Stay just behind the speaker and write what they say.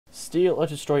Steal or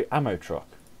destroy ammo truck.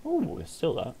 Oh, it's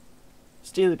still that.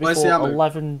 Steal it Where's before the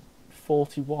ammo?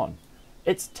 11:41.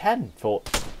 It's 10 for.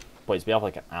 Boys, we have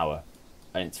like an hour,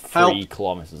 and it's 3 Help.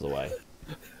 kilometers away.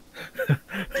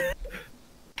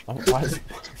 Oh, why is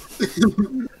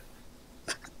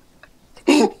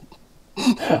it...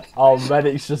 Oh,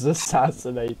 medic's just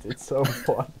assassinated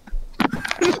someone.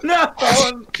 No, no,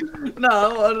 I don't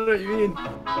know what you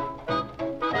mean.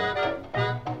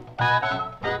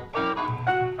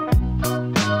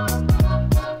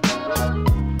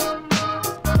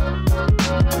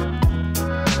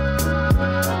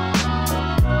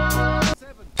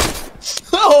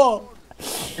 Oh!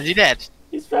 Is he dead?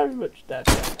 He's very much dead.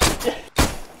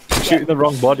 Shooting the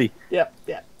wrong body. Yep.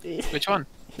 Which one?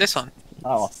 This one?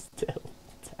 Oh. Still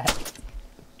dead.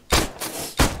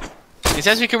 He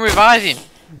says we can revive him.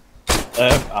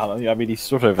 I mean, he's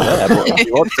sort of over there, but if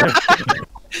you want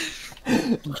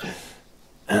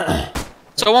to.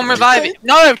 Someone revive him.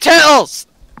 No, turtles!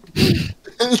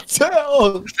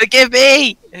 Turtles! Forgive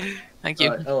me! Thank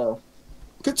you. Right, hello.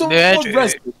 Could someone Murder.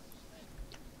 rest me?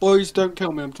 Boys, don't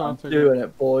kill me, I'm trying I'm to figure it out. doing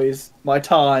it, boys. My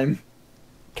time.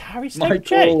 Carry My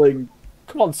StokeJay. calling.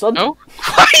 Come on, son. No?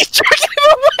 Why are you dragging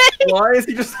him away? Why is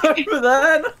he just over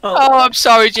there? Oh, I'm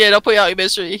sorry, Jade. I'll put you out of your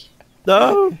misery.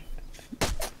 No!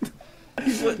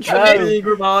 He's literally No. being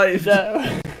revived.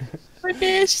 No. I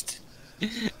missed.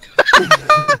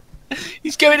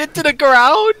 He's going into the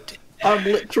ground. I'm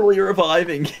literally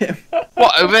reviving him.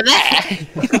 What, over there?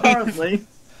 Apparently.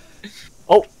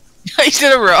 Oh. He's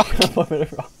in a rock. I'm in a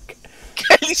rock.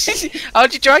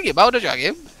 How'd you drag him? How'd I drag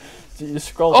him? So you just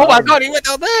scroll Oh down. my god, he went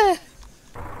down there.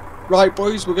 Right,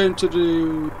 boys, we're going to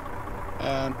do...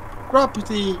 grab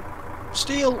the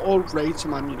steel or raid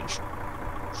some ammunition.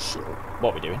 Sure.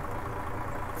 What are we doing?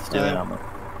 Stealing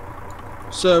ammo.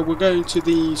 So we're going to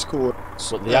these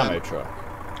coordinates. What, the ammo truck?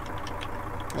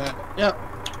 Yeah.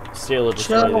 Steal or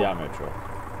destroy Sure. the ammo truck.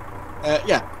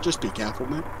 Yeah, just be careful,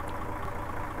 mate.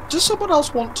 Does someone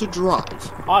else want to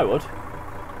drive? I would.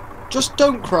 Just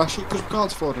don't crash it, because we can't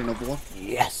afford another one.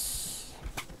 Yes.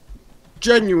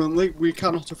 Genuinely, we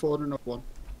cannot afford another one.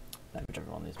 Let me drive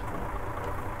one of these before.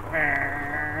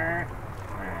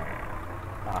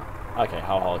 Ah, okay,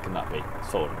 how hard can that be? It's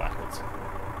forward and backwards.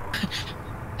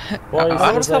 Boys,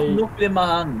 I there's just have a, nothing in my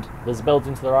hand. there's a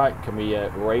building to the right. Can we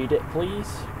raid it, please?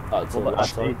 Oh, it's to the Well, left.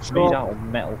 actually, it's made out of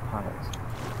metal panels.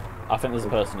 I think there's a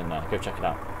person in there. Go check it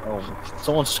out. Oh,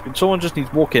 someone just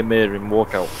needs walk in there and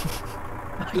walk out.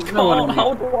 There's Come no on, one.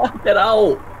 how do I get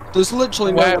out? There's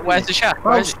literally no one. Where's the shack?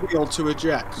 Where is Mouse it? wheel to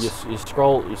eject. You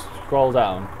scroll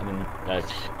down and then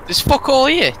There's fuck all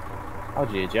here. How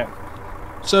do you eject?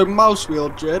 So mouse wheel,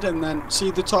 Jed, and then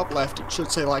see the top left, it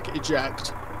should say like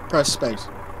eject. Press space.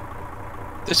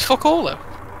 There's fuck all though.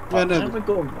 Yeah, Where am I no,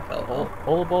 going? Oh,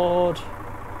 all aboard.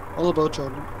 all about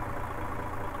children.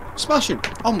 Smashing,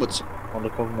 onwards.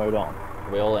 Undercover mode on.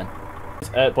 Are we all in?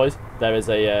 Boys, there's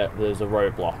a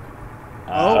roadblock.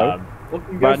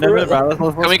 looking Right, good for it.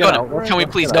 let's Can we get go? out. Can we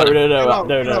please No, go? no, no, Get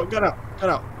no, no. out, get out, get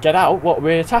out. Get out? What?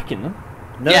 We're attacking them?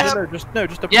 No, Yes. just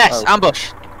a Yes,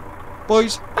 ambush.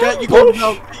 Boys, get your Push. guns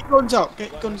out, get your guns out,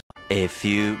 get your guns out. A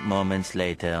few moments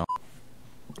later.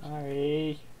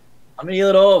 Sorry. I'm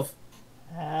healing off.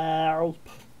 Help.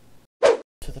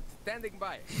 Standing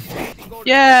by.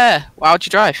 Yeah. How'd you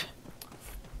drive?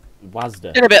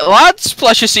 Wazda. In a bit, lads.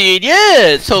 Pleasure seeing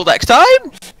you. Till next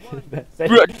time.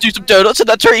 Do some donuts in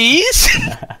the trees.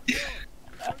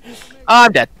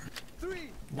 I'm dead.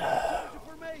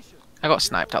 I got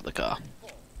sniped out the car.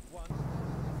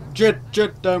 Jed,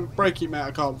 don't break it, mate,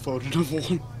 I can't afford another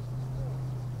one.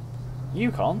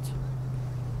 You can't.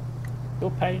 You're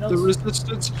paying us. The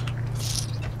resistance.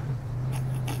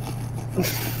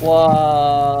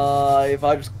 Why? If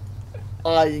I'm just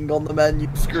lying on the menu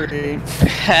screen.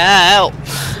 Help.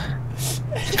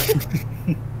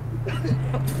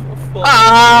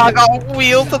 Ah, I got a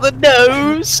wheel to the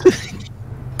nose.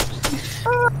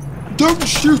 Don't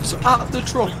shoot at the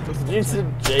truck. This is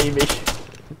Jamie.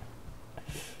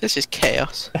 This is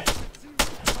chaos.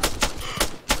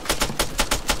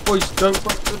 Boys, don't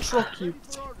break the truck, you.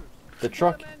 The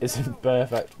truck is in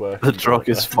perfect work. The truck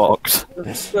is fucked.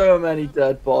 There's so many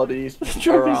dead bodies The truck is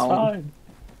around. fine.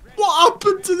 What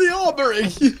happened to the armory?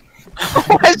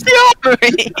 Where's the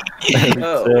armory?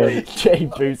 Oh, wait. Jay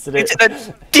boosted it. It's in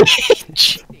a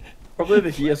ditch. Probably over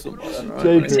here somewhere then, right? Jay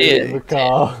Wait, boosted here. it in the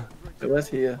car. where's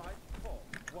here?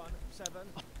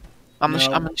 I'm No.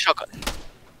 in shotgun.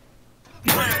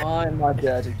 Why am I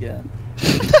dead again?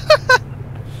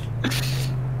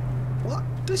 What?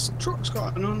 This truck's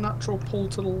got an unnatural pull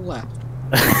to the left.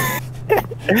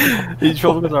 He's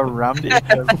probably gonna ram it.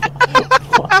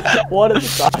 One of the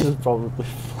sides is probably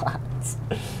flat.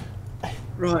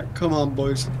 Right, come on,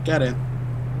 boys. Get in.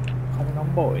 Coming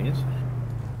on, boys.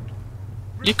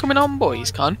 You coming on,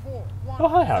 boys, Con? Oh,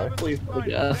 hi, Harry.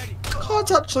 Yeah. I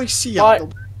can't actually see Right.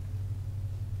 out.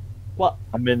 What?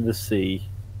 I'm in the sea.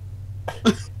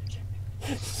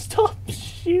 Stop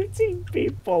shooting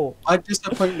people! My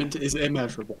disappointment is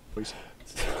immeasurable, boys.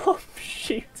 Stop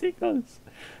shooting us!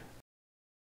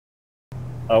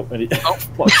 Oh, and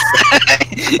what?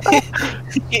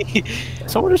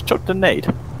 Someone just chucked a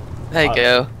nade. There you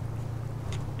go.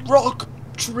 Rock,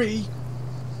 tree.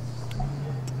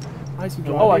 Why is he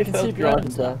Oh, I driving? can see behind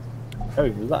us. Oh,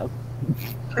 was that?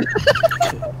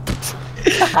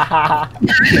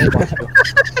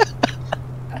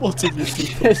 What have you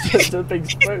seen? It's just a big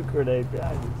smoke grenade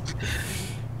behind us.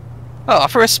 Oh,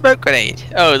 for a smoke grenade.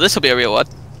 Oh, this will be a real one.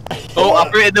 Oh, I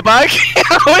threw it in the bag.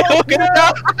 We're all gonna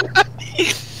die.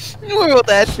 We're all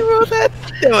dead. We're all dead.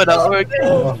 No, we're not. We're okay.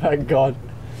 Oh, thank God.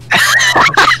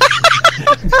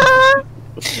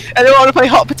 Anyone want to play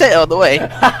hot potato on the way?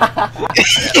 I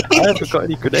haven't got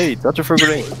any grenades. That's a for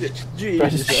grenade. Press G.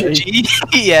 G.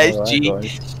 Yeah, it's Alright, G.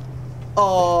 guys.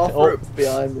 Oh, Oh. fruit's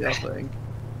behind me, I think.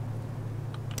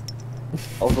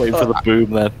 I was waiting for the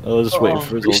boom then. I was just waiting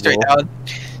for his Go straight down.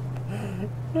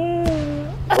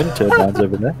 wind turbines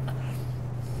over there.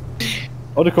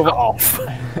 Undercover off.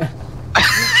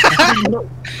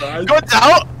 Guns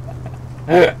out!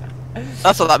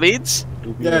 That's what that means.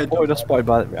 Yeah, Oh, just spotted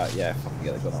by the... Right, yeah, fucking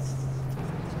get the gun out.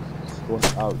 Gun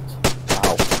out.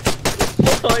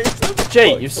 Ow.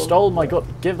 Jay, you've stolen my gun.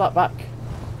 Give that back.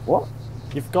 What?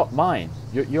 You've got mine.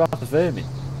 You have the vermin.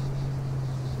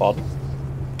 Pardon?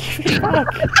 Give it back.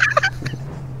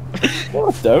 No,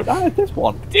 I don't. I had this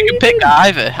one. You can pick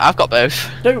either. I've got both.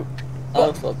 No.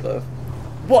 I've got both.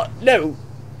 What? No.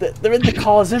 They're in the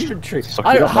car's inventory. Suck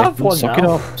I it don't up, have Nathan. one Suck now. it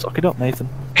up. Suck it up, Nathan.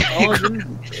 Oh,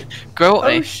 Grow at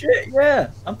oh me. shit,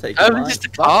 yeah. I'm taking Oh, mine. this is the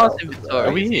Back car's out. inventory.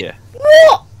 Are we here?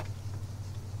 What?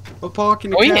 We're parking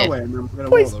the Oh, yeah. car away and then we're going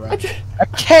to Wait, walk I, around. just,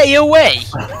 Okay, away.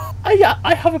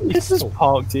 I have a This is pistol.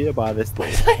 parked here by this I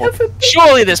thing. have a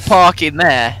Surely there's parking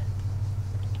there.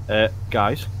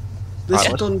 Guys, This Right,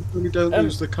 is done when we don't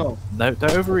lose the car. no,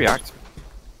 don't overreact.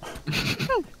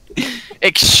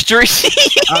 Extreme.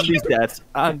 Andy's dead.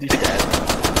 Andy's dead.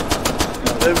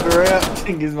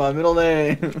 Overreacting is my middle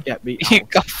name. Get me You out.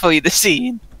 got to flee the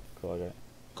scene.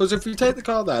 Because if we take the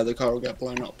car there, the car will get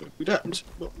blown up. If we don't,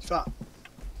 we'll be fine.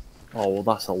 Oh, well,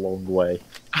 that's a long way.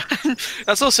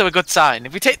 That's also a good sign.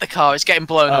 If we take the car, it's getting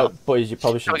blown up. Boys, you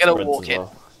probably shouldn't We're gonna sprint walk as in.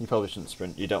 well. You probably shouldn't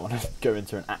sprint. You don't want to go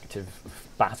into an active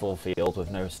battlefield with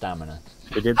no stamina.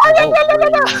 We did. Yeah,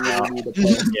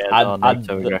 no, And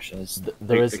NATO the- aggression is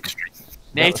there is extreme.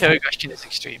 NATO aggression is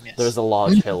extreme, yes. there is a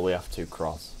large hill we have to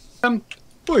cross.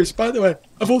 Boys, by the way,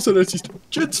 I've also noticed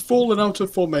Jed's fallen out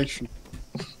of formation.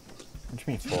 What do you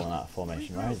mean falling out of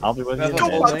formation, right? I'll be with you in a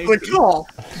Come Go minute. on. back to the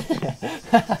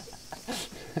car!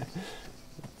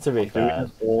 To be Do it fair,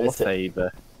 us all a it's a-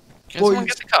 favour. Can someone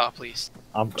get the car, please?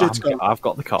 Jed's gone. I've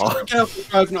got the car. Be careful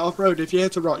driving it off road if you're here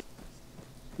to right.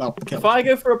 Well, be If careful. I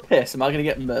go for a piss, am I gonna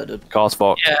get murdered? Car's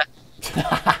fucked. Yeah.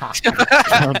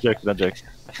 I'm joking, I'm joking.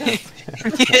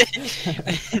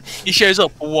 He shows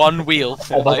up one wheel.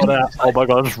 Oh my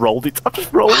god, I just rolled it. I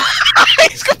just rolled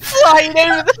it. He's gone flying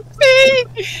over the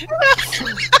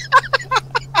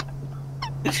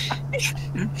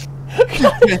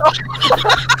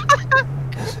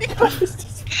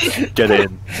Get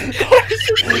in.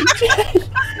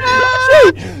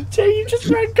 Jay, you just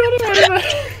ran gun over.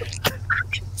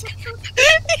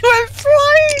 He went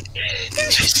flying.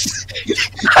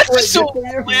 I just saw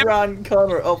you ran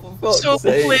Connor up and fuck's saw the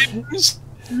sake. limbs.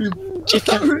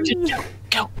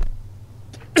 Go.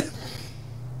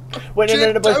 Wait,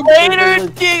 no, boys. Don't- Wait, Later,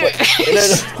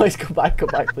 no, boys, come back,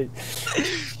 please.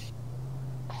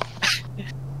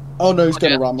 Oh no, he's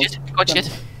gonna ram us. Shit, God,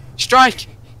 shit. Strike.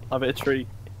 I've hit a tree.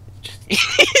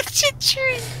 It's a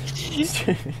tree.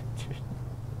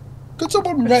 Could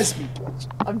someone res me, please?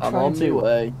 I'm I'm trying on to. my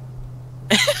way.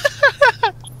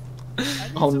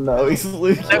 Oh no, he's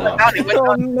losing. No, went down, it went Oh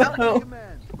down. no.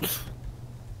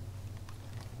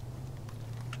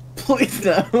 Please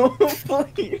no.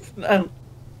 Please no.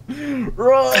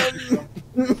 Run!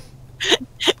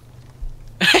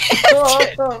 Oh,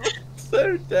 I'm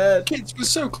so dead. Kids, we're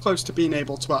so close to being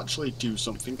able to actually do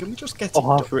something. Can we just get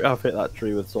Oh, it I've hit that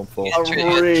tree with some force. I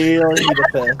really need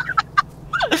a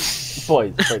piss.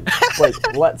 Boys,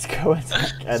 let's go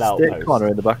attack an Stick outpost. Connor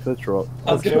in the back of the truck.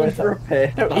 I was Let's go going for a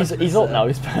attack. piss. No, he's up now.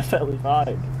 He's perfectly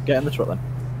fine. Get in the truck then.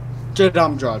 done? Jed,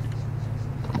 I'm driving.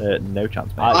 No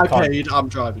chance, mate. I paid. I'm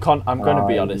driving. I'm going to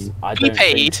be honest. I don't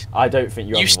think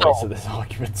you have a voice to this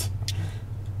argument.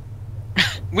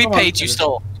 We paid, you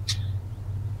stole.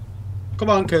 Come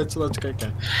on, kids, let's go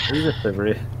again. Who's a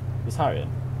delivery? Is Harry in?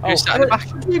 Who's sat in the back?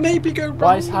 We maybe go.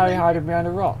 Why is Harry hiding behind a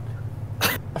rock?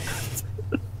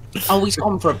 Oh, he's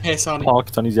gone for a piss, hasn't he?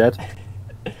 Parked on his head.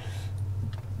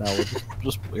 No, we'll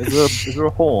just is there a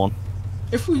horn?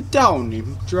 If we down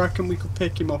him, do you reckon we could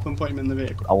pick him up and put him in the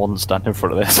vehicle? I wouldn't stand in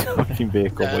front of this fucking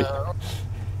vehicle. No.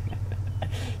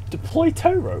 Deploy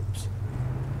tow ropes.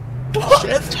 What?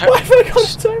 Why have I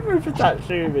got a tow rope attached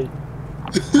to me?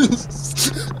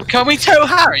 Can we tow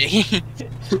Harry?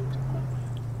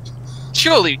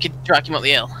 Surely we could drag him up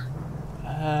the hill.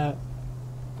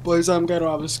 Boys, I'm going to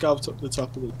have a scout up the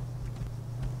top of the...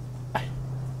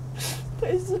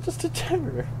 Is it just a tow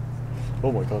rope?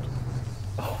 Oh my god.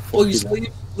 Boys,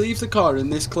 leave the car in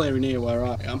this clearing here where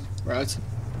I am, right?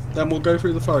 Then we'll go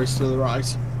through the forest to the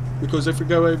right. Because if we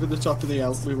go over the top of the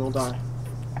hill, we will die.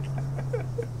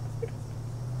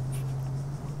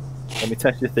 Let me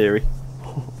test your theory.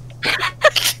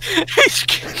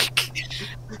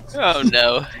 Oh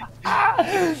no.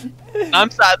 I'm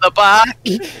sat in the back.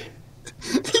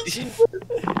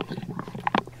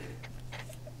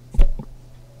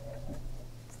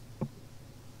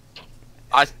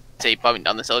 I say bombing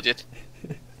down the hill, Jid.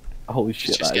 Holy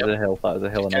shit, Just that is a hill. That is a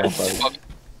hill and a half.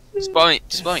 Just bomb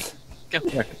it. Go.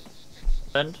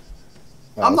 Friend?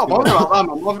 I'm not bothered about them,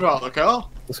 I'm bothered about the car.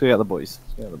 Let's go get the boys.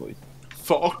 Let's go get the boys.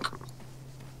 Fuck.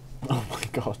 Oh my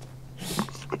god.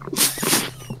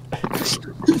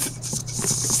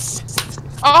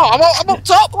 Oh, I'm up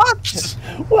top, lads!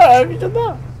 Where have you done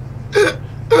that?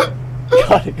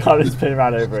 God, it's been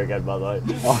ran over again, by the way.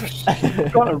 Oh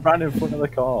shit. Got ran in front of the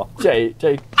car. Jay,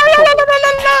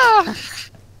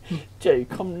 Jay,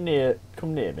 come near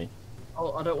me.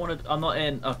 Oh, I don't want to. I'm not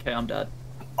in. Okay, I'm dead.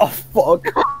 Oh fuck.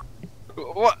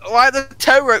 Why are the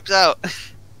tow ropes out?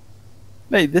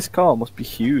 Mate, this car must be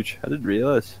huge. I didn't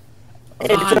realise.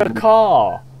 It's a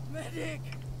car.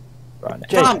 Right.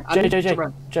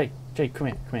 Jay, come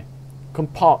here. Come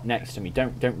park next to me.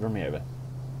 Don't run me over.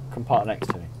 Come park next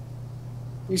to me.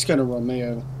 He's gonna run me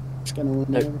over. He's gonna run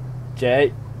me over.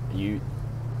 Jay, you.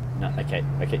 No, okay.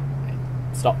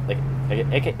 Stop.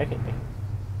 Okay.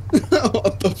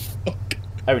 What the fuck?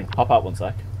 Owen, hop out one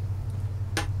sec.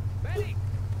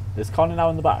 Is Connor now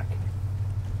in the back?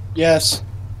 Yes.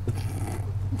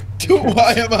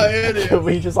 Why am I in here? Can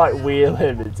we just like wheel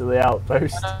him into the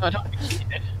outpost? I don't think you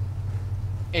did.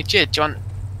 Hey, Jid, do you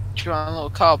want a little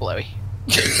car blowy?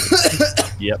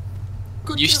 Yep.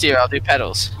 You steer, I'll do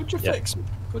pedals. Could you fix me?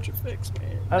 Could you fix me?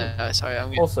 No, sorry, I'm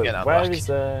gonna Also, get out where back. is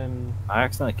I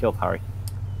accidentally killed Harry.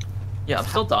 Yeah, I'm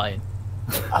still dying.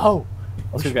 Oh,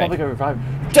 Let's we should go probably get go revive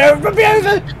him. Don't run me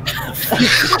over!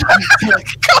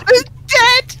 Connor's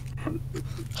dead!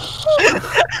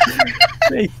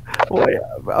 Hey, wait,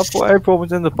 I thought everyone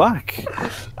was in the back.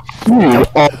 You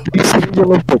are the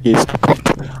singular biggest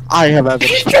I have ever.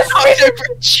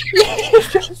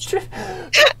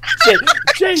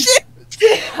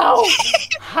 Jay, how?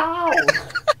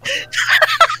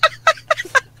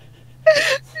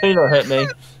 You not hit me.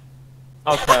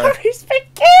 Okay. He's been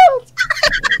killed!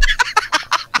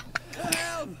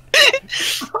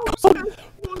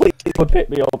 Please come pick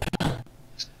me up.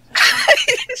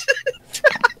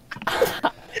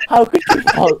 How could you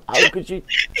fall? How could you?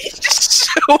 He's just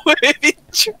swimming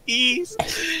trees.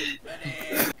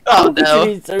 Oh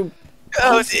no.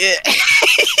 Oh dear.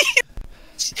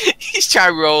 He's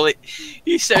trying to roll it.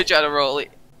 He's so trying to roll it.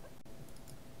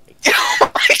 Oh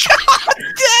my god!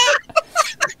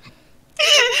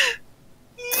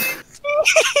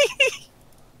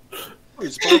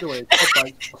 Wait, by the way,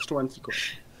 that's 20 quid.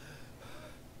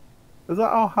 Is that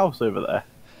our house over there?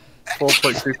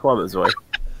 4.3 kilometers away.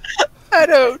 I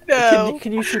don't know.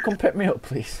 Can you two come pick me up,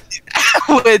 please?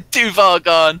 We're too far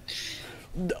gone.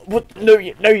 What? No,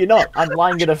 you're not. I'm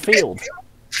lying in a field.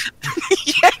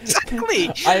 Yeah, exactly.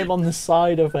 I am on the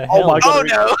side of a hill. Oh my god.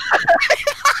 Oh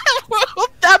no.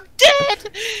 I'm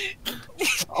dead.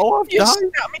 Oh, I've You died.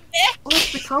 snapped me neck. I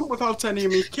left the camp without any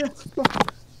of me kit.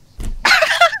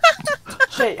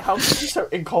 Jay, how are you so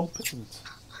incompetent?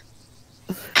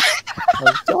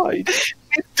 I've died.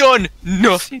 It's done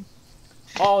nothing.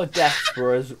 Our deaths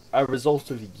were a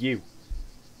result of you.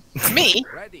 Me?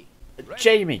 Ready.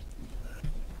 Jamie.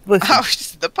 Listen, I was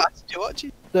just in the passenger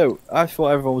watching. no, I thought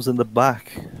everyone was in the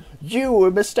back. You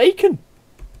were mistaken.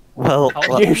 Well,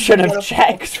 You should have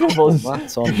checked with us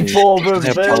that's on me. before I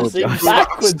reversing apologise.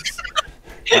 backwards.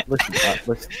 listen,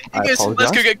 I He goes, let's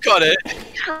apologise. go get Connor.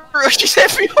 Crushes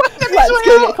everyone. on his Let's way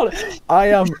go out. get Connor. I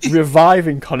am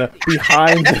reviving Connor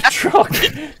behind the truck.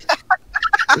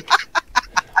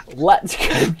 Let's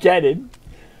go get him.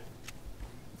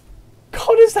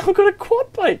 Connor's now got a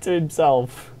quad bike to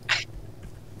himself.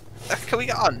 Can we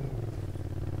get on?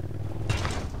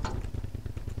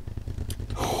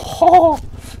 Oh,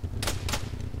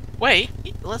 Wait,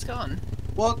 let's go on.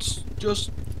 What's just...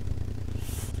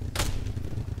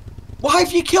 Why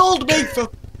have you killed me for...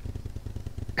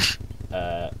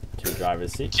 two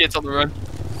driver's seat. Shit's on the run.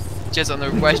 Shit's on the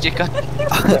run. Where's your gun?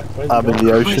 I'm in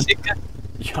the ocean. Where's your gun?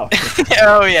 Yo,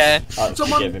 Oh, yeah. I'll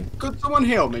forgive him. Could someone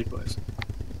heal me, please?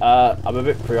 I'm a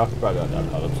bit preoccupied right now,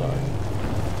 I'm sorry.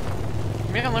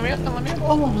 Let me on, let me on, let me on.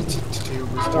 All I wanted to do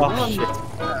was to Oh, run. shit.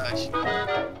 Oh, shit.